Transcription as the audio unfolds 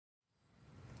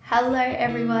Hello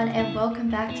everyone and welcome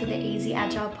back to the Easy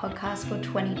Agile podcast for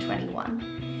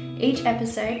 2021. Each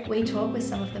episode we talk with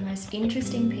some of the most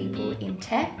interesting people in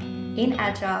tech, in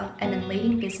Agile and in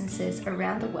leading businesses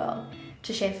around the world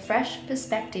to share fresh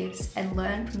perspectives and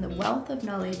learn from the wealth of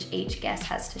knowledge each guest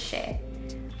has to share.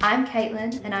 I'm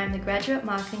Caitlin and I'm the Graduate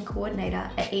Marketing Coordinator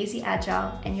at Easy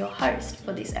Agile and your host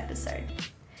for this episode.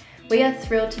 We are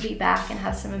thrilled to be back and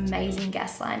have some amazing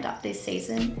guests lined up this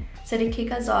season. So to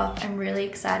kick us off, I'm really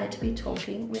excited to be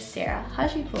talking with Sarah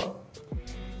Hajipour.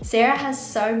 Sarah has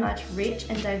so much rich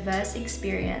and diverse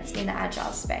experience in the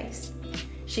Agile space.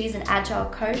 She's an Agile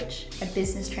coach, a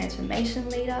business transformation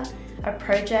leader, a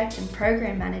project and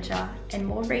program manager, and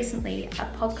more recently,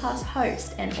 a podcast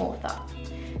host and author.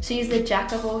 She is the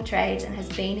jack of all trades and has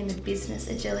been in the business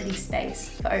agility space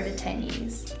for over 10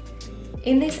 years.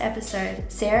 In this episode,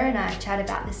 Sarah and I chat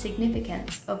about the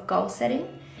significance of goal setting,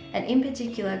 and in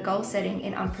particular, goal setting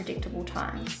in unpredictable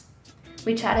times.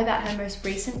 We chat about her most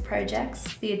recent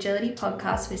projects, the Agility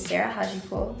podcast with Sarah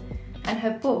Hajipour, and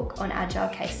her book on Agile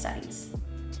case studies.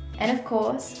 And of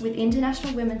course, with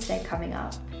International Women's Day coming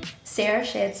up, Sarah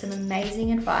shared some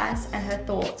amazing advice and her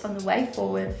thoughts on the way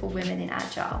forward for women in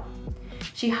Agile.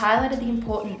 She highlighted the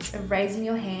importance of raising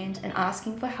your hand and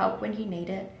asking for help when you need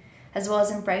it, as well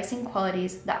as embracing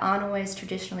qualities that aren't always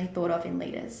traditionally thought of in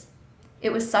leaders.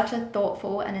 It was such a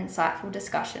thoughtful and insightful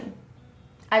discussion.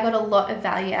 I got a lot of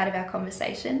value out of our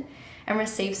conversation and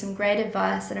received some great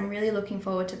advice that I'm really looking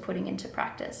forward to putting into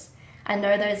practice. I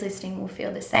know those listening will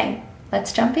feel the same.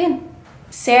 Let's jump in.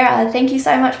 Sarah, thank you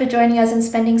so much for joining us and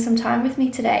spending some time with me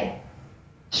today.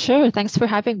 Sure, thanks for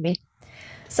having me.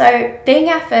 So, being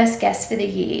our first guest for the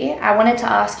year, I wanted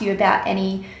to ask you about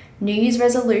any New Year's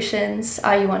resolutions.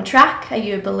 Are you on track? Are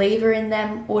you a believer in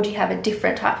them? Or do you have a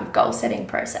different type of goal setting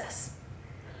process?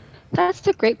 That's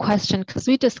a great question because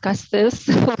we discussed this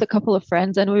with a couple of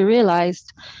friends and we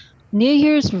realized New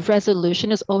Year's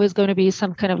resolution is always going to be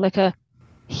some kind of like a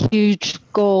huge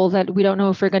goal that we don't know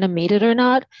if we're going to meet it or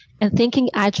not. And thinking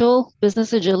agile,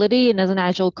 business agility, and as an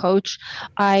agile coach,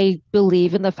 I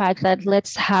believe in the fact that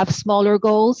let's have smaller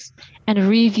goals and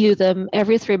review them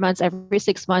every 3 months, every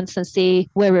 6 months, and see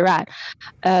where we're at.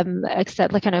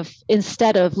 Except like kind of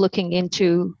instead of looking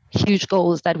into huge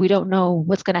goals that we don't know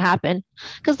what's going to happen,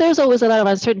 because there's always a lot of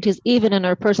uncertainties, even in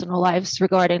our personal lives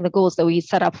regarding the goals that we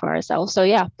set up for ourselves. So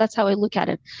yeah, that's how I look at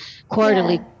it.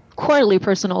 Quarterly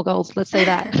personal goals, let's say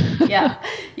that. yeah,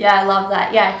 I love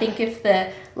that. Yeah, I think if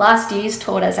the last year's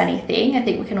taught us anything, I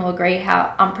think we can all agree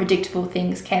how unpredictable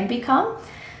things can become.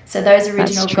 So those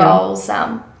original goals,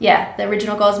 the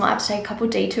original goals might have to take a couple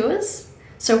detours.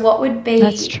 So what would be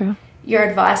your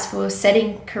advice for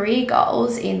setting career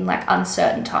goals in like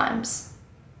uncertain times?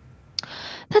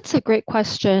 That's a great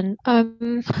question.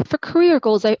 For career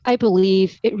goals, I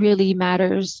believe it really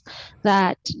matters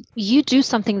that you do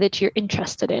something that you're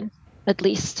interested in, at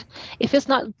least.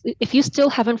 If you still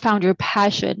haven't found your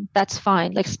passion, that's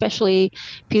fine. Like especially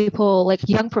people like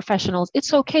young professionals,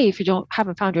 it's okay if you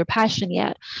haven't found your passion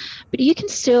yet, but you can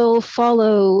still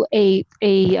follow a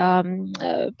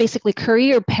basically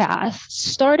career path,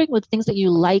 starting with things that you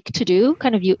like to do,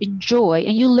 kind of you enjoy,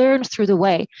 and you learn through the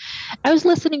way. I was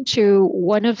listening to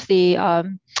one of the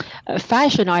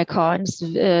fashion icons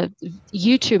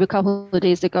YouTube a couple of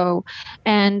days ago,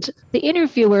 and the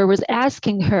interviewer was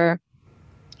asking her,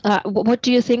 what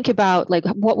do you think about, like,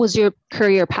 what was your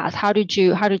career path? How did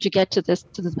you get to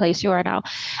the place you are now?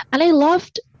 And I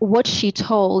loved what she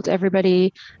told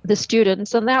everybody, the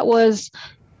students, and that was,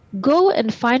 go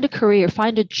and find a career,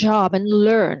 find a job and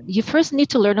learn. You first need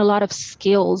to learn a lot of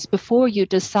skills before you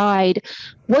decide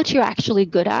what you're actually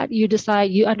good at. You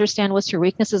understand what's your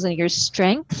weaknesses and your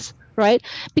strengths, right?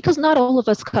 Because not all of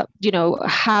us,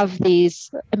 have these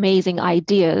amazing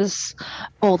ideas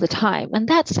all the time, and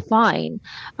that's fine.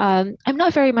 I'm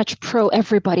not very much pro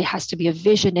everybody has to be a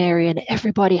visionary and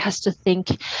everybody has to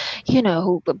think,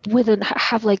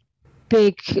 have like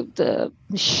big,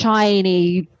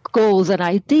 shiny goals and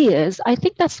ideas. I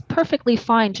think that's perfectly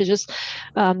fine to just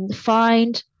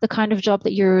find the kind of job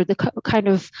that the kind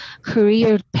of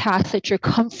career path that you're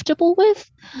comfortable with,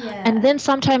 and then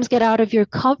sometimes get out of your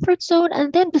comfort zone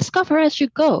and then discover as you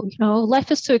go.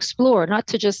 Life is to explore, not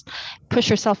to just push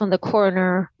yourself in the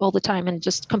corner all the time and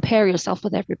just compare yourself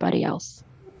with everybody else.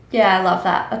 Yeah, I love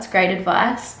that. That's great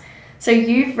advice. So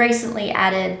you've recently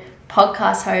added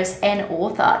podcast host and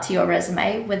author to your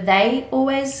resume. Were they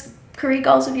always career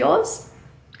goals of yours?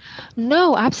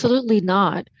 No, absolutely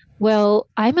not. Well,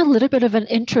 I'm a little bit of an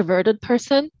introverted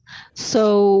person.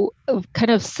 So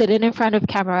kind of sitting in front of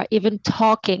camera, even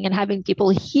talking and having people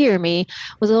hear me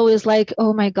was always like,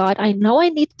 oh my God, I know I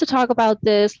need to talk about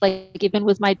this, like even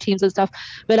with my teams and stuff,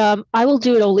 but I will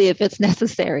do it only if it's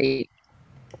necessary.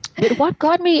 But what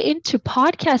got me into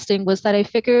podcasting was that I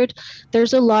figured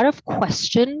there's a lot of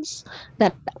questions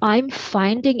that I'm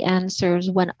finding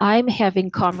answers when I'm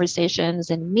having conversations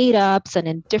in meetups and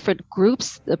in different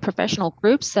groups, the professional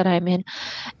groups that I'm in.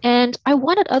 And I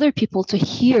wanted other people to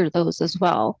hear those as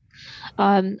well.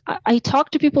 I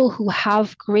talk to people who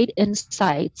have great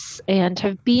insights and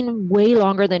have been way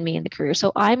longer than me in the career.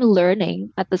 So I'm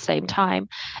learning at the same time.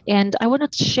 And I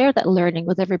wanted to share that learning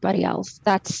with everybody else.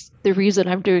 That's the reason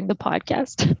I'm doing the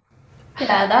podcast.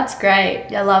 Yeah, that's great.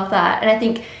 I love that. And I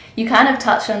think you kind of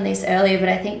touched on this earlier, but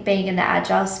I think being in the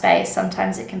agile space,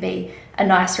 sometimes it can be a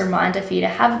nice reminder for you to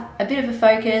have a bit of a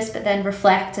focus, but then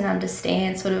reflect and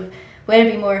understand sort of where to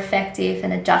be more effective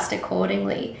and adjust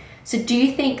accordingly. So do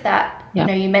you think that, Yeah,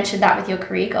 you mentioned that with your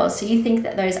career goals, so you think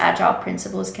that those agile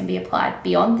principles can be applied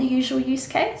beyond the usual use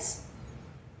case?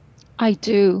 I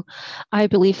do. I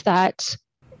believe that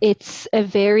it's a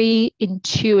very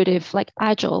intuitive, like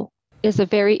agile is a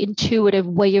very intuitive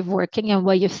way of working and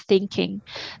way of thinking.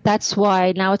 That's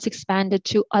why now it's expanded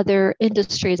to other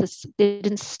industries. It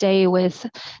didn't stay with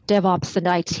DevOps and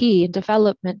IT and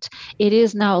development. It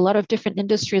is now a lot of different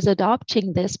industries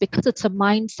adopting this because it's a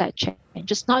mindset change.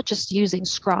 It's not just using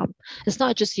Scrum. It's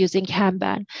not just using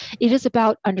Kanban. It is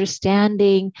about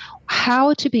understanding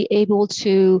how to be able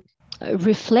to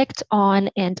reflect on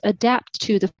and adapt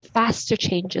to the faster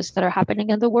changes that are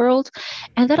happening in the world.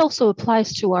 And that also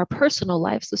applies to our personal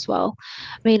lives as well.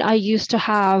 I mean, I used to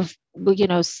have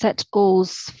set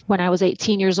goals when I was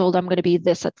 18 years old. I'm going to be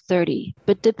this at 30.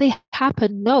 But did they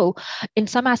happen? No. In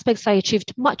some aspects, I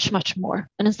achieved much, much more.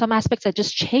 And in some aspects, I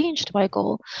just changed my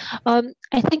goal.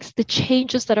 I think the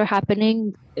changes that are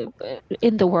happening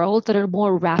in the world that are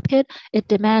more rapid, it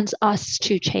demands us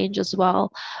to change as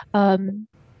well.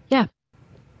 Yeah.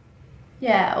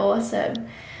 Yeah, awesome.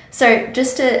 So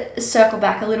just to circle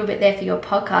back a little bit there for your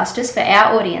podcast, just for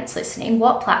our audience listening,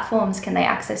 what platforms can they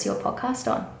access your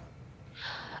podcast on?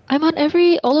 I'm on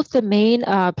all of the main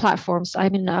platforms.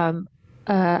 I'm in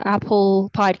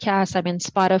Apple Podcasts. I'm in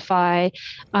Spotify.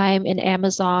 I'm in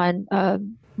Amazon.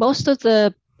 Most of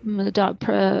the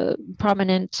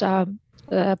prominent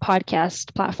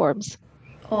podcast platforms.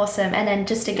 Awesome. And then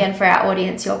just again for our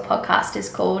audience, your podcast is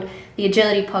called the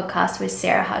Agility Podcast with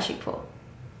Sarah Hajipour.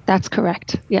 That's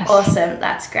correct. Yes. Awesome.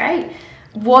 That's great.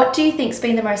 What do you think's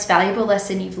been the most valuable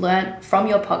lesson you've learned from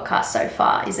your podcast so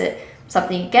far? Is it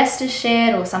something a guest has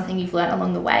shared or something you've learned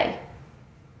along the way?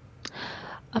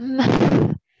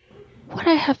 What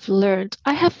I have learned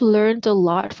a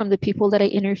lot from the people that I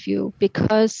interview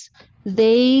because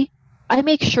I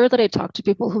make sure that I talk to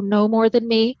people who know more than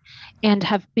me and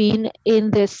have been in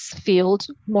this field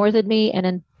more than me and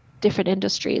in different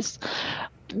industries.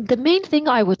 The main thing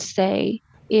I would say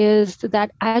is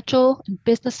that agile and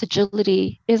business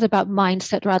agility is about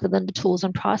mindset rather than the tools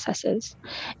and processes.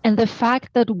 And the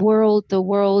fact that the world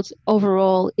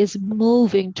overall is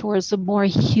moving towards a more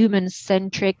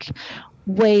human-centric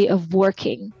way of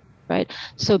working, right?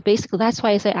 So basically, that's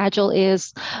why I say agile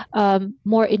is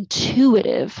more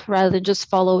intuitive rather than just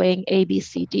following A, B,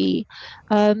 C, D.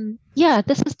 Yeah,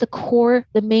 this is the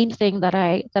main thing that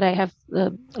I have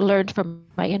learned from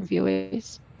my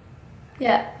interviewees.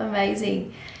 Yeah,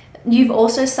 amazing. You've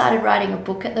also started writing a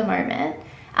book at the moment.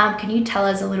 Can you tell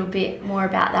us a little bit more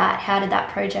about that? How did that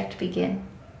project begin?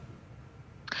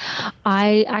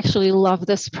 I actually love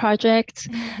this project.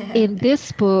 In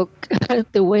this book,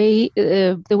 the way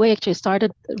I actually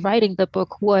started writing the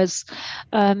book was,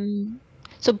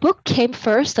 so book came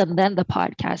first and then the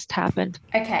podcast happened.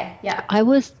 Okay, yeah.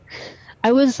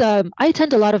 I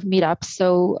attend a lot of meetups.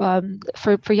 So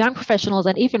for young professionals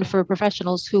and even for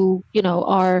professionals who,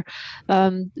 are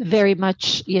very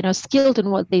much, skilled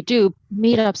in what they do,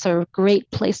 meetups are a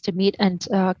great place to meet and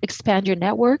expand your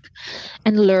network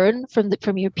and learn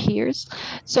from your peers.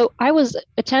 So I was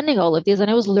attending all of these and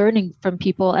I was learning from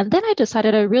people. And then I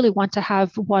decided I really want to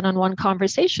have one-on-one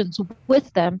conversations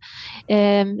with them.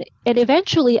 And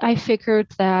eventually I figured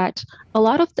that a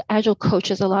lot of the agile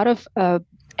coaches, a lot of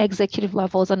executive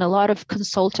levels and a lot of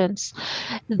consultants,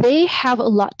 they have a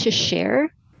lot to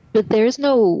share, but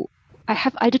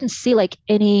I didn't see like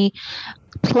any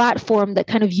platform that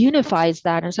kind of unifies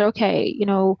that and said, okay,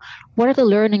 what are the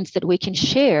learnings that we can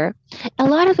share? A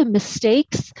lot of the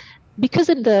mistakes, because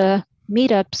in the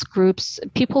meetups groups,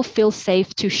 people feel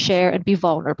safe to share and be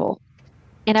vulnerable.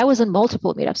 And I was in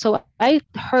multiple meetups. So I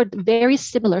heard very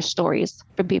similar stories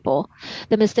from people,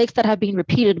 the mistakes that have been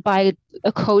repeated by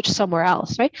a coach somewhere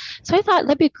else, right? So I thought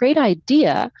that'd be a great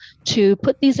idea to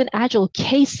put these in agile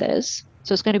cases.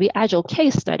 So it's going to be agile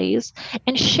case studies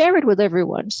and share it with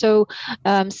everyone. So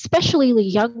especially the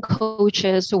young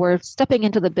coaches who are stepping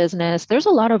into the business, there's a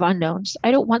lot of unknowns.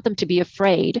 I don't want them to be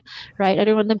afraid, right? I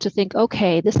don't want them to think,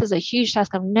 okay, this is a huge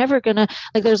task. I'm never going to,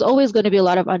 like, there's always going to be a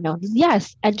lot of unknowns.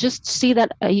 Yes. And just see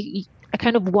that I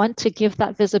kind of want to give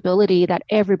that visibility that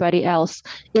everybody else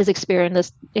is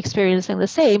experiencing the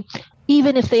same,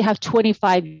 even if they have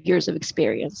 25 years of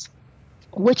experience,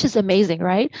 which is amazing,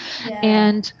 right? Yeah.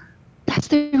 And that's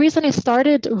the reason I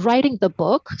started writing the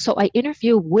book. So I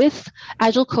interview with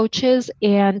Agile coaches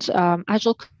and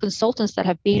Agile consultants that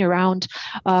have been around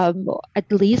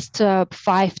at least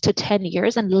 5 to 10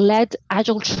 years and led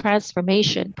Agile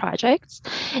transformation projects.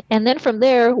 And then from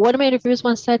there, one of my interviewers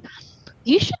once said,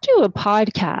 you should do a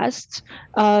podcast.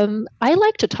 I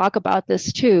like to talk about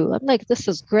this too. I'm like, this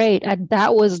is great. And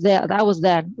that was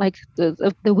then. Like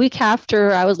the week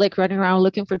after, I was like running around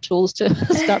looking for tools to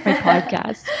start my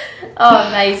podcast. Oh,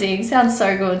 amazing. Sounds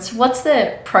so good. So what's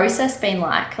the process been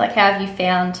like? Like, how have you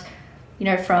found,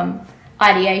 from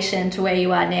ideation to where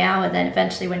you are now, and then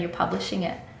eventually when you're publishing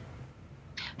it?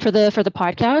 For the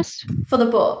podcast. For the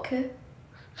book?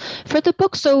 For the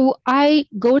book, so I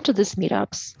go to these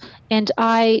meetups and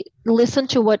I listen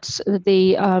to what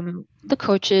the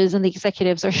coaches and the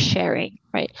executives are sharing,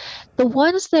 right? The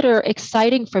ones that are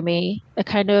exciting for me, a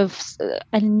kind of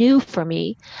a new for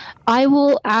me, I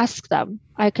will ask them.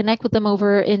 I connect with them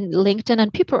over in LinkedIn,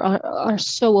 and people are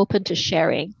so open to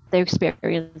sharing their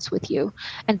experience with you.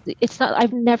 And it's not,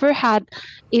 I've never had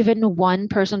even one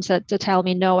person said to tell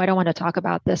me, no, I don't want to talk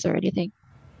about this or anything.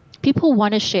 People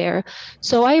want to share.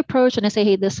 So I approach and I say,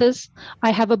 hey,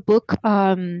 I have a book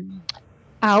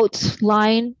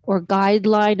outline or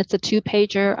guideline. It's a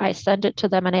 2-pager. I send it to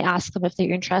them and I ask them if they're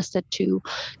interested to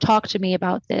talk to me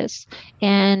about this.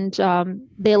 And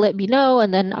they let me know,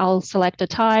 and then I'll select a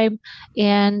time.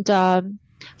 And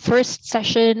first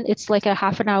session, it's like a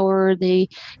half an hour.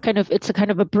 It's a kind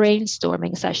of a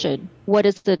brainstorming session. What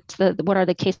are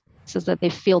the cases that they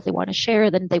feel they want to share?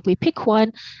 Then we pick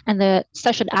one, and the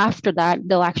session after that,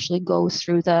 they'll actually go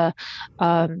through the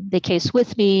case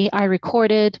with me. I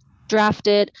record it, draft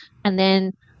it, and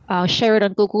then share it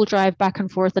on Google Drive back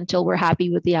and forth until we're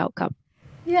happy with the outcome.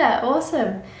 Yeah,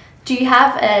 awesome. Do you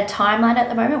have a timeline at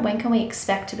the moment? When can we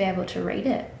expect to be able to read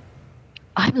it?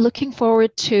 I'm looking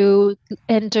forward to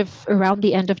around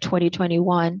the end of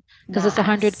 2021, because it's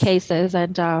 100 Nice. cases,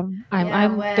 and Yeah,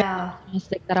 I'm very wow.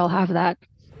 optimistic that I'll have that.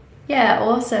 Yeah,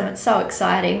 awesome. It's so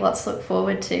exciting. Lots to look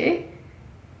forward to.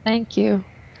 Thank you.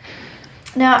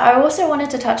 Now, I also wanted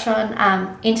to touch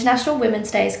on International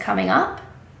Women's Day is coming up,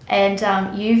 and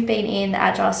you've been in the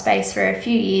Agile space for a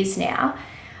few years now.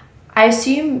 I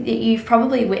assume that you've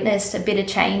probably witnessed a bit of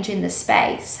change in the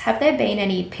space. Have there been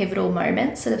any pivotal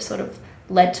moments that have sort of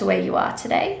led to where you are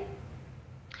today?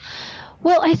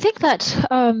 Well, I think that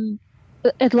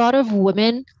a lot of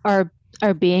women are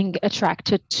being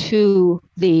attracted to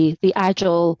the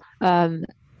agile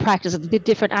practices, the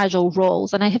different agile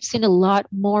roles, and I have seen a lot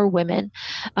more women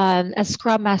as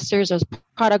scrum masters, as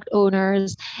product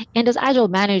owners, and as agile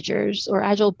managers or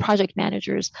agile project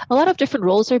managers. A lot of different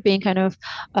roles are being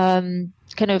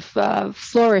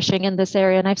flourishing in this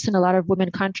area, and I've seen a lot of women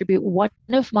contribute. One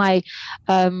of my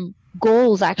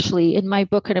goals actually in my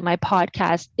book and in my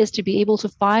podcast is to be able to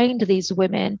find these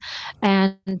women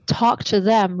and talk to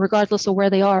them regardless of where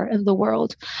they are in the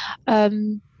world.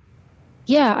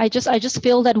 Yeah, I just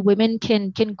feel that women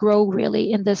can grow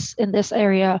really in this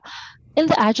area, in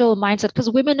the agile mindset, because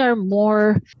women are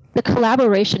more the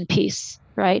collaboration piece,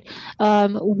 right?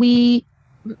 We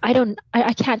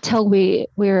I can't tell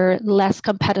we're less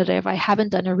competitive. I haven't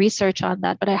done a research on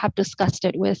that, but I have discussed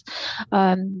it with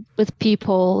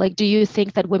people. Like, do you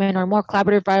think that women are more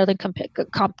collaborative rather than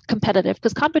competitive?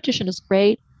 Because competition is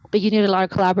great, but you need a lot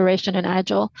of collaboration in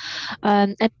agile,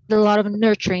 and a lot of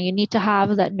nurturing. You need to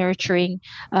have that nurturing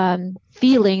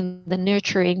feeling, the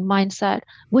nurturing mindset,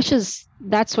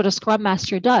 that's what a scrum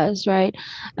master does, right?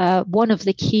 One of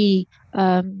the key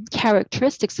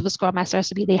characteristics of a scrum master has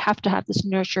to be they have to have this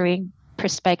nurturing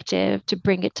perspective to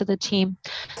bring it to the team.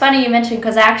 It's funny you mentioned,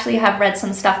 because I actually have read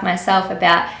some stuff myself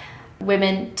about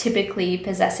women typically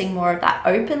possessing more of that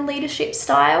open leadership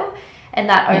style, and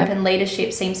that Yeah, open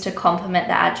leadership seems to complement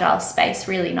the agile space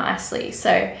really nicely.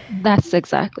 So that's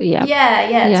exactly, yeah. yeah,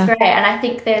 it's Yeah, great. And I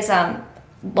think there's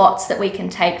lots that we can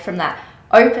take from that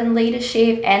open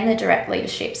leadership and the direct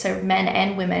leadership. So men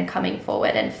and women coming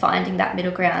forward and finding that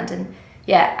middle ground, and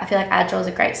yeah, I feel like Agile is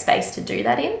a great space to do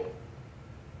that in.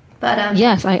 But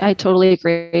Yes, I totally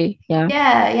agree. Yeah.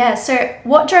 yeah. So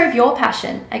what drove your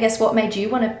passion? I guess what made you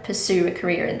want to pursue a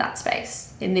career in that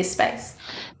space, in this space?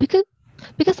 Because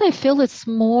because I feel it's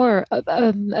more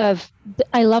of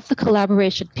I love the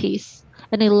collaboration piece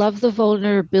and I love the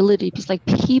vulnerability piece. Like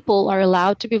people are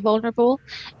allowed to be vulnerable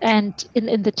and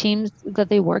in the teams that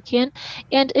they work in.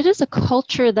 And it is a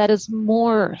culture that is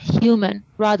more human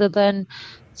rather than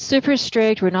super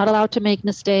strict. We're not allowed to make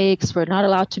mistakes. We're not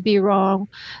allowed to be wrong.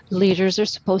 Leaders are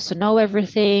supposed to know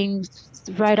everything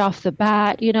right off the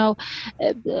bat, you know.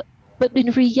 Uh, But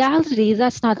in reality,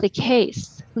 that's not the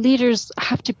case. Leaders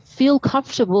have to feel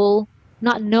comfortable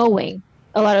not knowing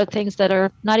a lot of things that are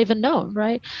not even known,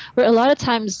 right? Where a lot of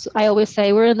times I always say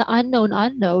we're in the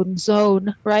unknown zone,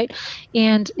 right?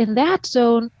 And in that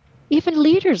zone, even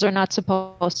leaders are not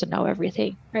supposed to know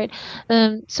everything, right?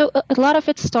 So a lot of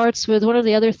it starts with one of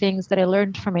the other things that I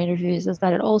learned from interviews is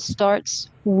that it all starts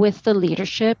with the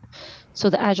leadership. So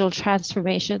the agile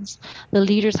transformations, the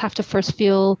leaders have to first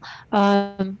feel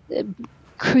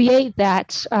create that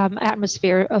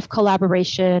atmosphere of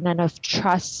collaboration and of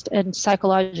trust and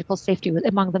psychological safety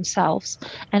among themselves.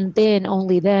 And then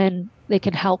only then they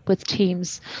can help with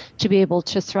teams to be able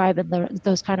to thrive in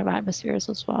those kind of atmospheres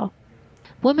as well.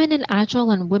 Women in agile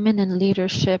and women in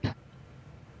leadership.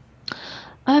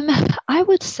 Um, I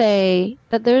would say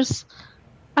that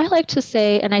I like to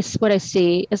say, and what I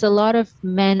see is a lot of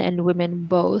men and women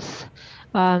both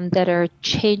that are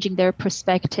changing their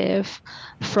perspective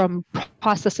from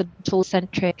process and tool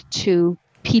centric to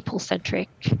people centric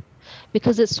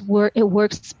because it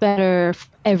works better for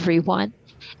everyone.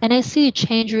 And I see a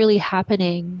change really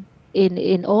happening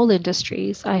in all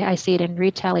industries. I see it in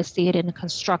retail, I see it in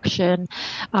construction,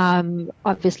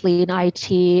 obviously in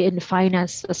IT, in the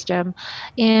finance system.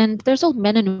 And there's all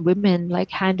men and women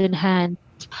like hand in hand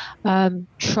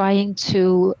trying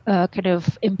to kind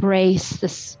of embrace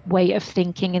this way of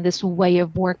thinking and this way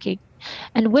of working.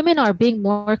 And women are being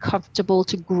more comfortable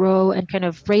to grow and kind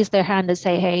of raise their hand and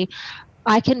say, "Hey,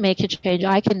 I can make a change.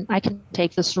 I can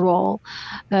take this role."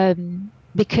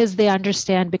 Because they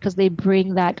understand, because they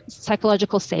bring that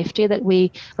psychological safety that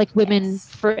we, like women Yes.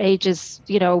 for ages,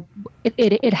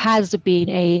 it has been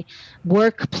a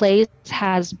workplace,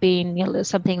 has been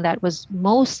something that was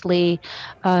mostly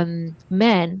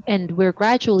men, and we're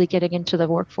gradually getting into the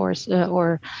workforce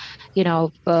or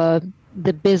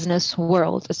the business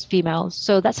world as females.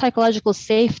 So that psychological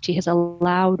safety has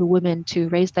allowed women to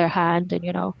raise their hand and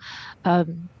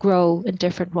grow in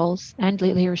different roles and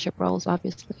leadership roles,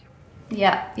 obviously.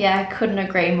 Yeah, I couldn't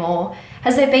agree more.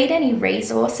 Has there been any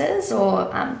resources or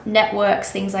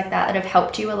networks, things like that, that have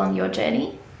helped you along your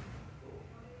journey?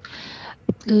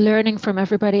 Learning from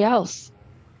everybody else,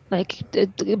 like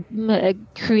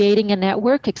creating a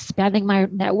network, expanding my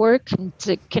network, and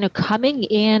coming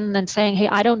in and saying, "Hey,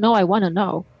 I don't know, I want to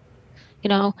know."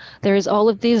 There's all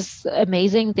of these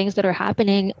amazing things that are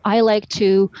happening. I like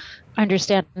to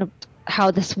understand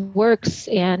how this works,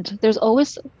 and there's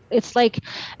always it's like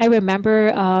I remember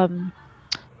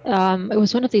it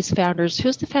was one of these founders.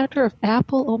 Who's the founder of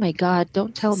Apple? Oh my God,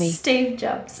 don't tell me. Steve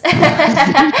Jobs. Steve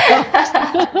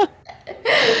Jobs.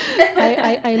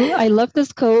 I love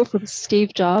this quote from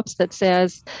Steve Jobs that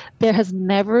says, "There has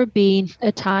never been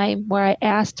a time where I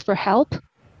asked for help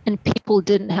and people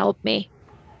didn't help me."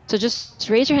 So just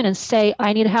raise your hand and say,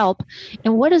 "I need help."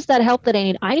 And what is that help that I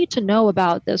need? I need to know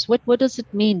about this. What does it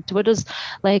mean? What does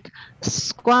like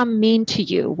Scrum mean to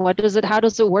you? How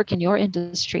does it work in your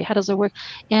industry? How does it work?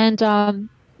 And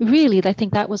really, I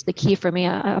think that was the key for me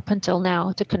up until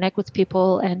now, to connect with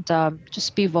people and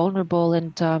just be vulnerable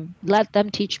and let them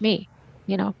teach me,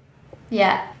 you know.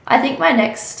 Yeah, I think my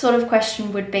next sort of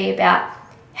question would be about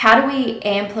how do we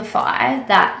amplify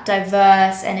that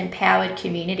diverse and empowered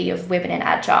community of women in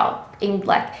Agile, in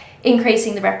like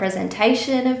increasing the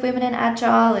representation of women in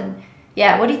Agile, and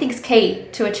yeah, what do you think is key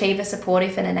to achieve a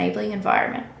supportive and enabling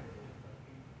environment?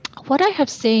 What I have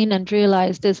seen and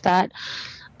realized is that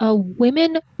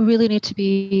women really need to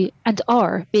be and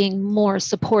are being more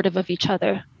supportive of each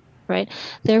other, right?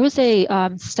 There was a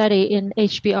study in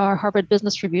HBR, Harvard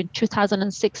Business Review, in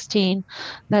 2016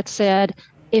 that said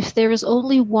if there is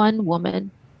only one woman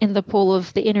in the pool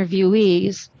of the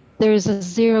interviewees, there is a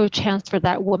zero chance for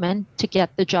that woman to get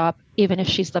the job, even if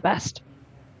she's the best,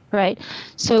 right?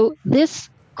 So this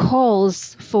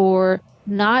calls for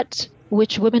not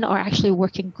which women are actually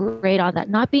working great on that,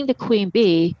 not being the queen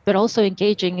bee, but also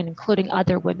engaging and including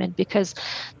other women, because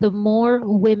the more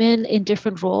women in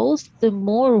different roles, the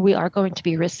more we are going to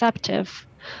be receptive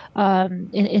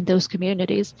in those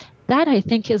communities. That I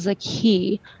think is a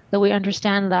key. that we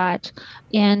understand that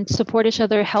and support each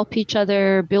other, help each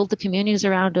other, build the communities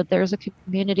around it. There's a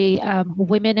community,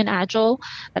 women in Agile,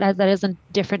 that is in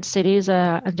different cities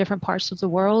and different parts of the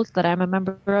world that I'm a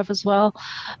member of as well.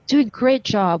 Doing a great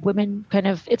job. Women kind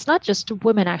of, it's not just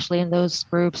women actually in those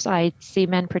groups. I see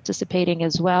men participating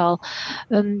as well.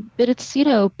 But it's,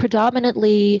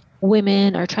 predominantly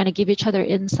women are trying to give each other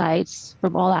insights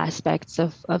from all aspects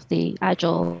of the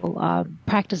Agile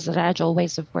practices and Agile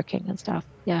ways of working and stuff.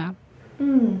 Yeah.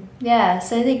 Yeah,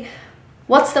 so I think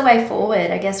what's the way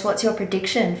forward? I guess what's your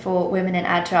prediction for women in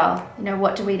Agile?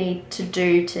 What do we need to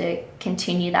do to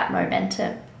continue that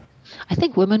momentum? I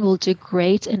think women will do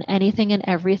great in anything and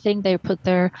everything they put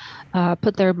their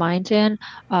mind in,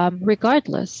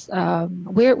 regardless.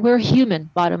 We're human,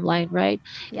 bottom line, right?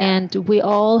 Yeah. And we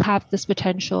all have this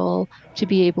potential to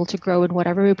be able to grow in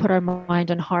whatever we put our mind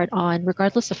and heart on,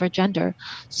 regardless of our gender.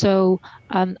 So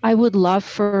I would love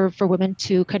for women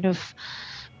to kind of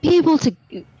be able to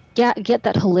get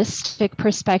that holistic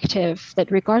perspective that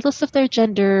regardless of their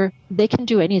gender, they can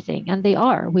do anything, and we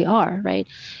are, right?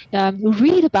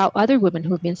 Read about other women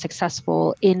who have been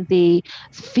successful in the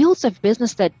fields of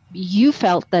business that you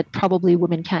felt that probably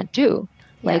women can't do,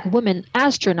 like Yeah. women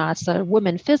astronauts,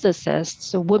 women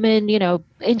physicists, women,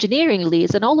 engineering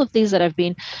leads, and all of these that have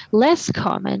been less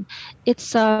common.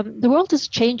 It's the world is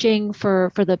changing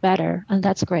for the better, and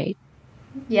that's great.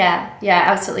 Yeah. Yeah. I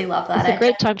absolutely love that. It's a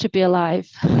great time to be alive.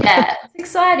 Yeah. It's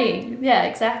exciting. Yeah,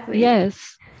 exactly.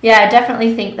 Yes. Yeah, I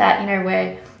definitely think that,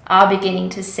 we are beginning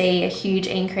to see a huge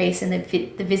increase in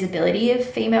the visibility of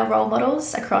female role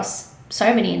models across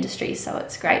so many industries. So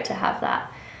it's great to have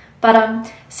that. But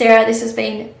Sarah, this has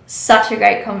been such a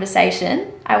great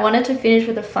conversation. I wanted to finish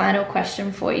with a final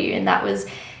question for you, and that was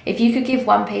if you could give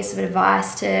one piece of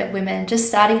advice to women just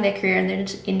starting their career in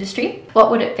the industry,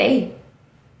 what would it be?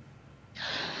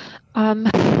 Um,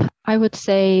 I would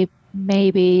say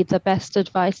maybe the best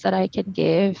advice that I can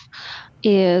give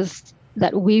is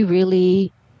that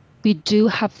we do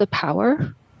have the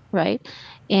power, right?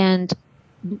 And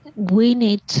we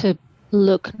need to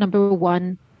look, number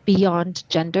one, beyond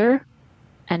gender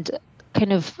and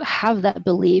kind of have that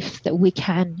belief that we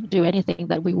can do anything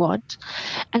that we want.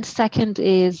 And second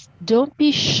is don't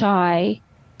be shy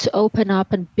to open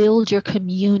up and build your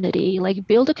community, like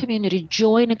build a community,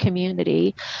 join a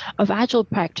community of Agile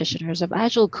practitioners, of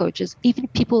Agile coaches, even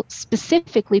people,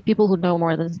 specifically people who know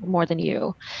more than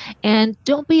you. And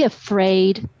don't be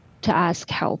afraid to ask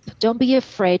help. Don't be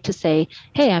afraid to say,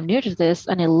 hey, I'm new to this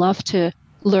and I love to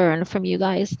learn from you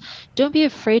guys. Don't be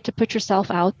afraid to put yourself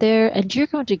out there, and you're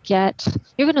going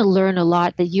to learn a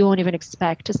lot that you won't even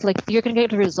expect. It's like you're going to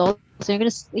get the results, so you're going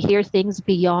to hear things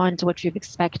beyond what you've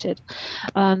expected.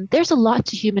 There's a lot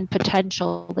to human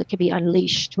potential that can be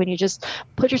unleashed when you just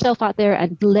put yourself out there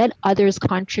and let others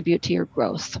contribute to your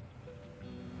growth.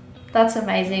 That's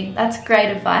amazing. That's great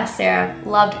advice, Sarah.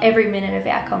 Loved every minute of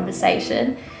our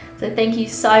conversation. So thank you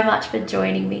so much for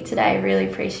joining me today. I really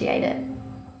appreciate it.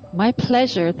 My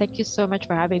pleasure. Thank you so much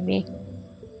for having me.